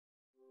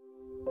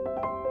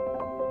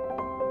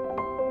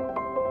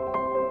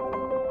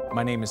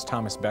My name is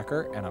Thomas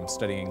Becker, and I'm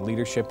studying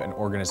leadership and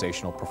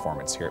organizational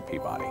performance here at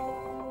Peabody.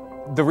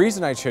 The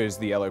reason I chose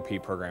the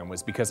LOP program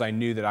was because I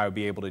knew that I would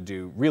be able to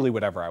do really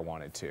whatever I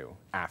wanted to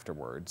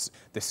afterwards.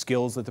 The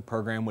skills that the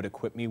program would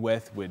equip me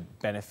with would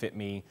benefit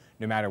me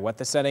no matter what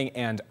the setting,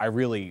 and I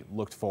really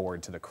looked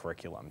forward to the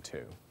curriculum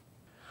too.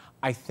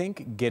 I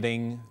think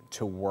getting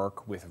to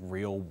work with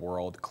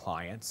real-world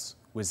clients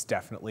was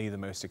definitely the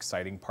most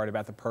exciting part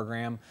about the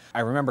program. I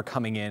remember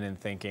coming in and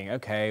thinking,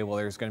 okay, well,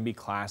 there's going to be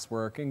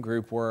classwork and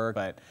group work,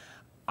 but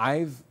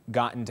I've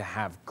gotten to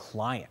have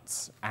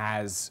clients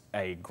as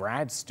a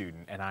grad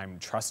student, and I'm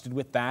trusted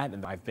with that,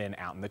 and I've been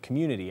out in the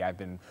community. I've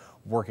been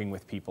working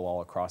with people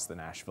all across the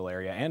Nashville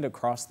area and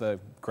across the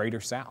greater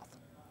South.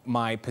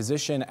 My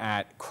position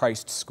at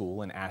Christ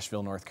School in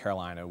Asheville, North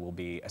Carolina will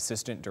be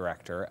Assistant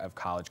Director of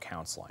College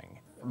Counseling.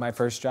 My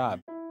first job.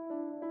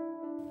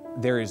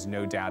 There is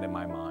no doubt in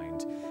my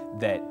mind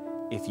that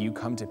if you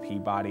come to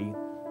Peabody,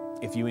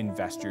 if you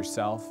invest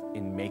yourself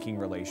in making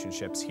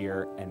relationships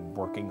here and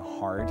working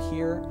hard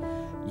here,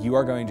 you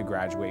are going to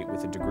graduate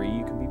with a degree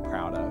you can be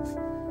proud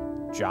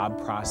of,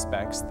 job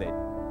prospects that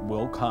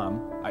will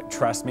come,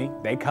 trust me,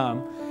 they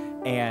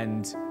come,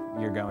 and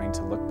you're going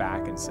to look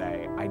back and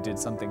say, I did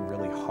something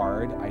really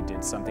hard, I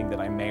did something that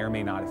I may or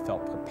may not have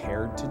felt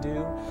prepared to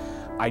do,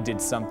 I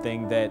did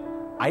something that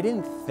I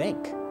didn't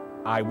think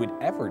I would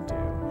ever do,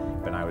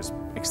 but I was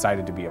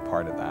excited to be a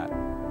part of that.